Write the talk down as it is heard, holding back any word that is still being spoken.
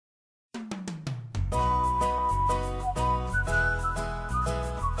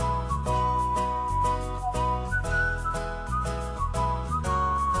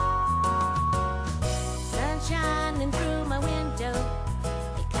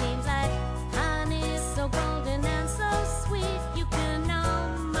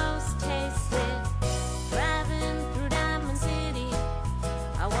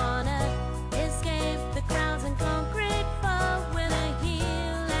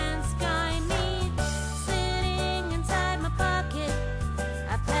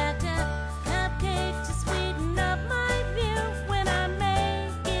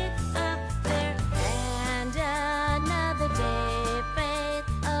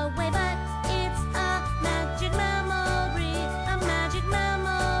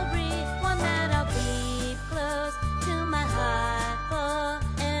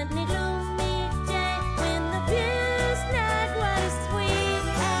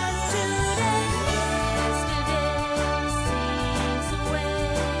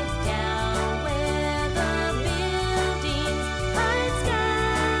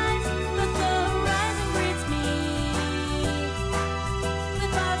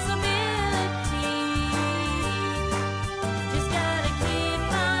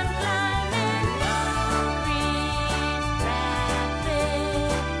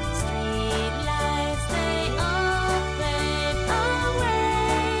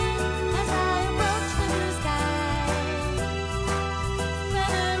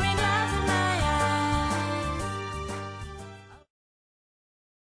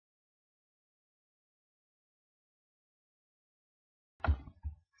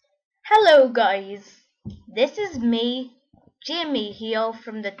Hello guys, this is me, Jamie here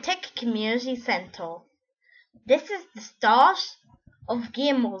from the Tech Community Centre. This is the start of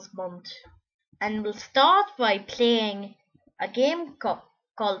Gamers Month and we'll start by playing a game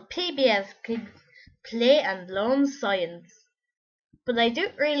called PBS Kids Play and Learn Science. But I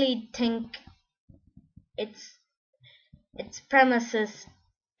don't really think its premises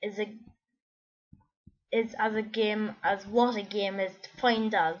is as a game as what a game is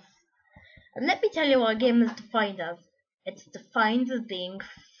defined as. And let me tell you what a game is defined as. It's defined as being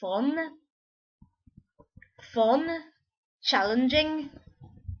fun, challenging,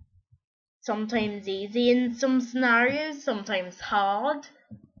 sometimes easy in some scenarios, sometimes hard.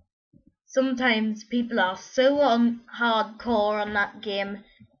 Sometimes people are so hardcore on that game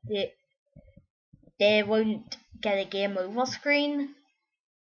they won't get a game over screen.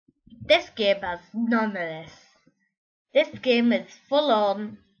 This game has none of this. This game is full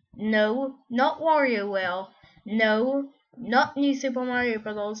on. No, not WarioWare. No, not New Super Mario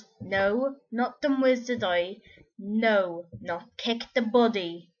Bros. No, not Dumb Ways to Die. No, not Kick the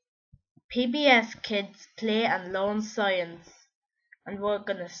Buddy. PBS Kids Play and Learn Science. And we're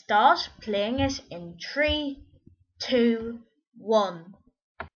gonna start playing it in 3, 2, 1.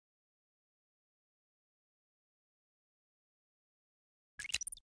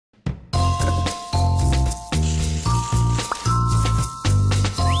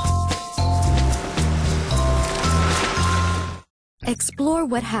 Explore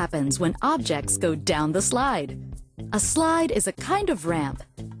what happens when objects go down the slide. A slide is a kind of ramp.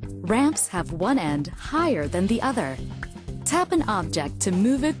 Ramps have one end higher than the other. Tap an object to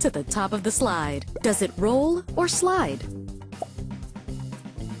move it to the top of the slide. Does it roll or slide?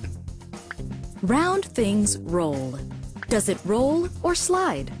 Round things roll. Does it roll or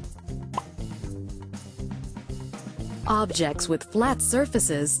slide? Objects with flat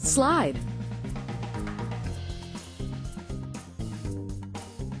surfaces slide.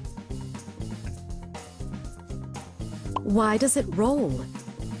 Why does it roll?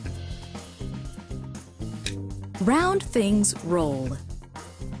 Round things roll.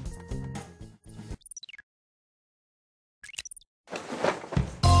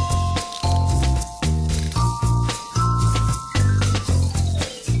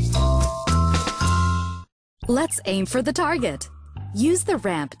 Let's aim for the target. Use the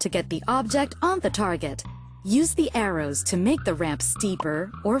ramp to get the object on the target. Use the arrows to make the ramp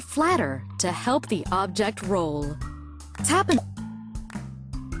steeper or flatter to help the object roll.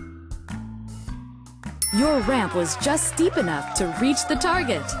 Your ramp was just steep enough to reach the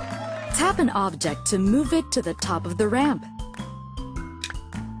target. Tap an object to move it to the top of the ramp.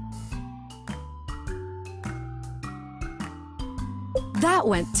 That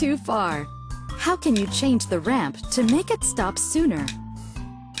went too far. How can you change the ramp to make it stop sooner?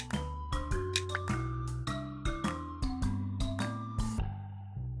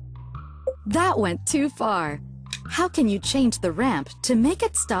 That went too far. How can you change the ramp to make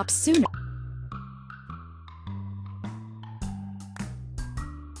it stop sooner?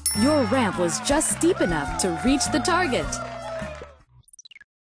 Your ramp was just steep enough to reach the target.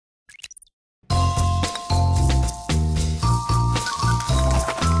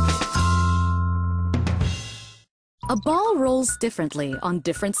 A ball rolls differently on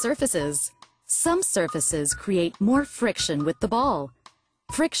different surfaces. Some surfaces create more friction with the ball.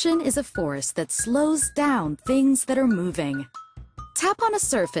 Friction is a force that slows down things that are moving. Tap on a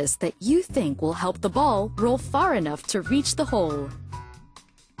surface that you think will help the ball roll far enough to reach the hole.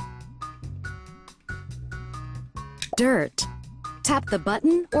 Dirt. Tap the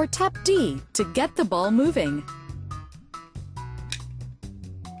button or tap D to get the ball moving.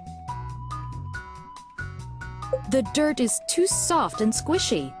 The dirt is too soft and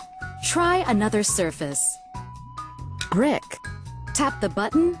squishy. Try another surface. Brick. Tap the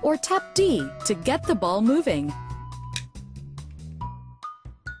button or tap D to get the ball moving.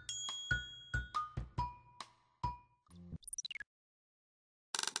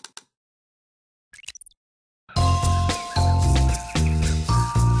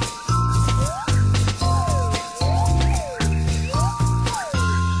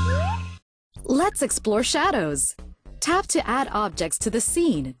 Let's explore shadows. Tap to add objects to the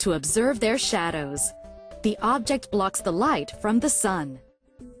scene to observe their shadows. The object blocks the light from the sun.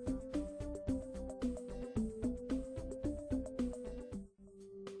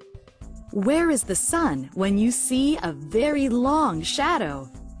 Where is the sun when you see a very long shadow?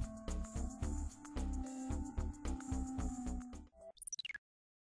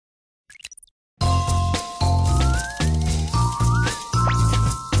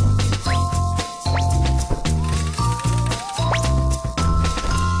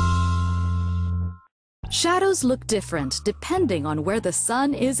 Shadows look different depending on where the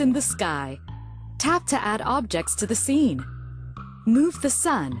sun is in the sky. Tap to add objects to the scene. Move the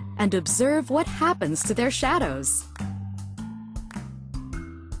sun and observe what happens to their shadows.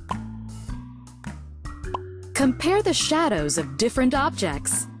 Compare the shadows of different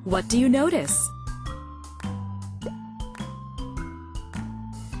objects. What do you notice?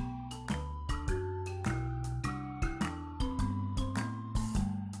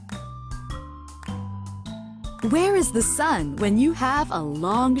 Where is the sun when you have a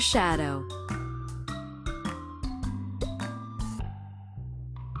long shadow?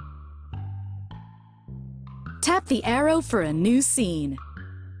 Tap the arrow for a new scene.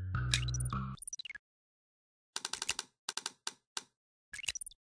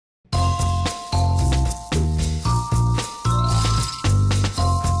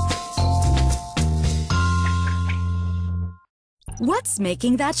 What's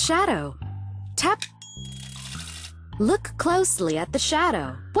making that shadow? Tap. Look closely at the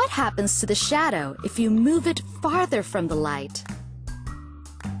shadow. What happens to the shadow if you move it farther from the light?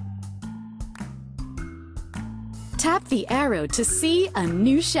 Tap the arrow to see a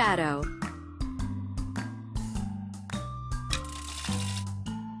new shadow.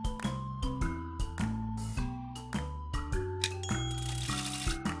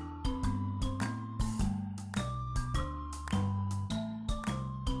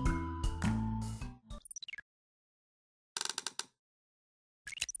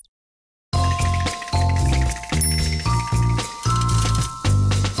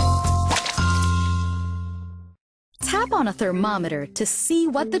 Tap on a thermometer to see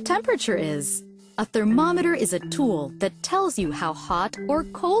what the temperature is. A thermometer is a tool that tells you how hot or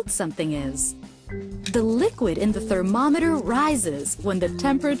cold something is. The liquid in the thermometer rises when the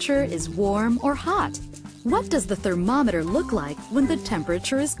temperature is warm or hot. What does the thermometer look like when the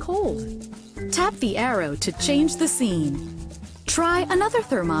temperature is cold? Tap the arrow to change the scene. Try another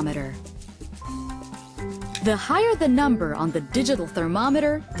thermometer. The higher the number on the digital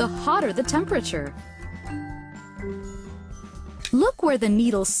thermometer, the hotter the temperature. Look where the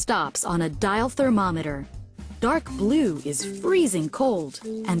needle stops on a dial thermometer. Dark blue is freezing cold,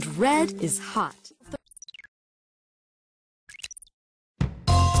 and red is hot.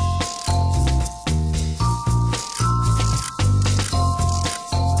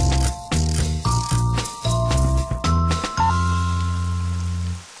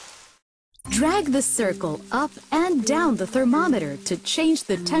 Drag the circle up and down the thermometer to change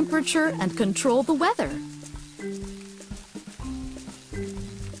the temperature and control the weather.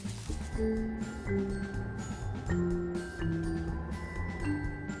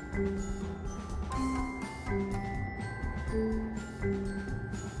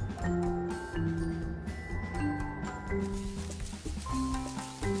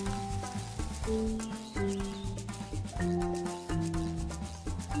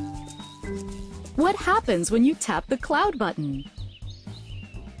 What happens when you tap the cloud button?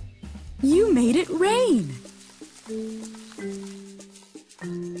 You made it rain!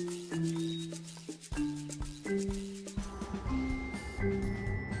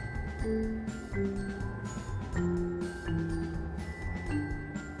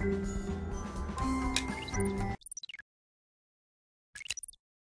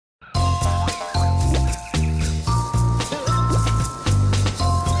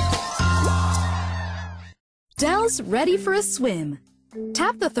 Dell's ready for a swim.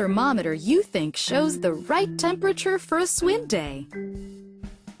 Tap the thermometer you think shows the right temperature for a swim day.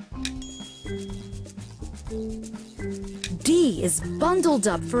 D is bundled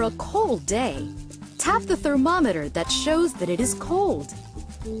up for a cold day. Tap the thermometer that shows that it is cold.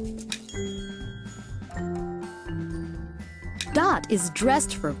 Dot is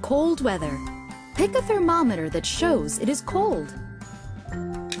dressed for cold weather. Pick a thermometer that shows it is cold.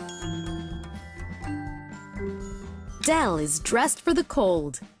 Dell is dressed for the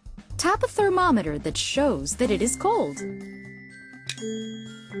cold. Tap a thermometer that shows that it is cold.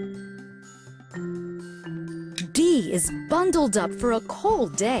 D is bundled up for a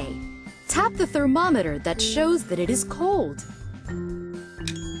cold day. Tap the thermometer that shows that it is cold.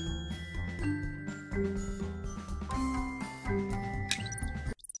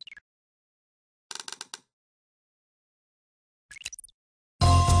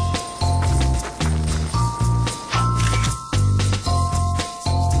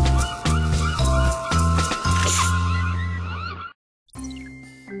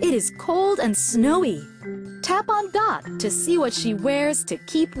 It is cold and snowy. Tap on Dot to see what she wears to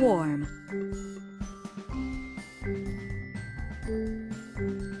keep warm.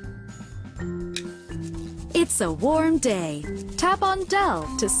 It's It's a warm day. Tap on Del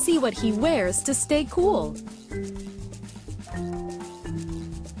to see what he wears to stay cool.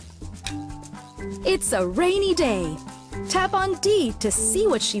 It's a rainy day. Tap on D to see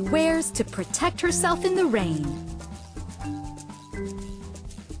what she wears to protect herself in the rain.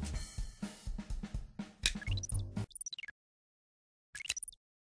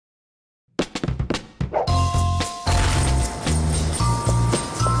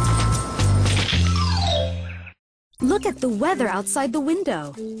 Look at the weather outside the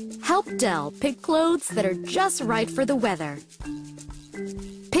window. Help Del pick clothes that are just right for the weather.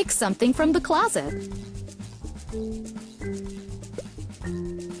 Pick something from the closet.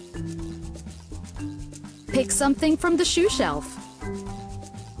 Pick something from the shoe shelf.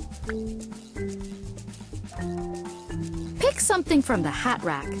 Pick something from the hat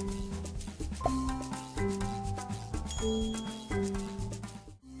rack.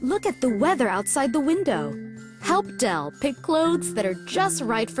 Look at the weather outside the window. Help Del pick clothes that are just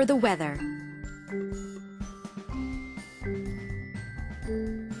right for the weather.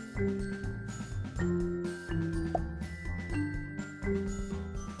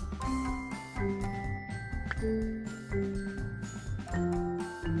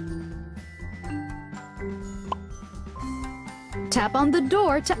 Tap on the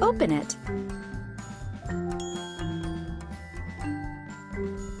door to open it.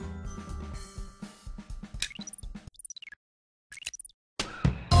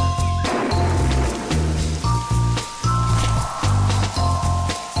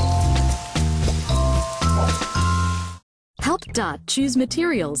 Help Dot choose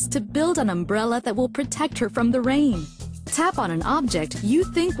materials to build an umbrella that will protect her from the rain. Tap on an object you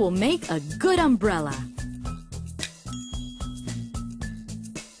think will make a good umbrella.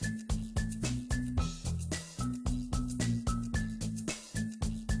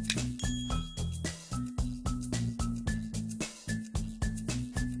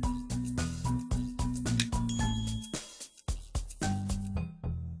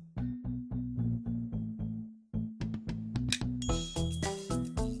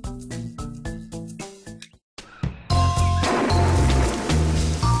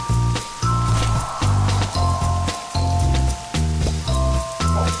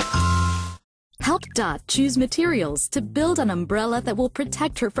 Help Dot choose materials to build an umbrella that will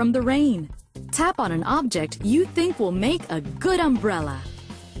protect her from the rain. Tap on an object you think will make a good umbrella.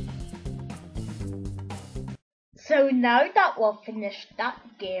 So now that we've finished that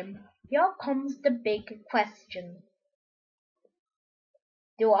game, here comes the big question.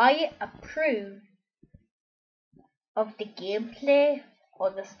 Do I approve of the gameplay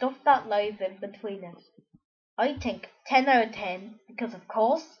or the stuff that lies in between it? I think 10 out of 10 because of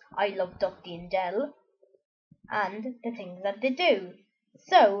course I love Dottie and Del and the things that they do.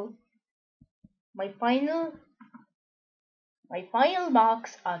 So my final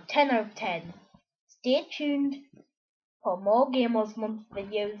marks are 10 out of 10. Stay tuned for more Gamers Month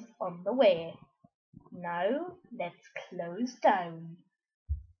videos on the way. Now let's close down.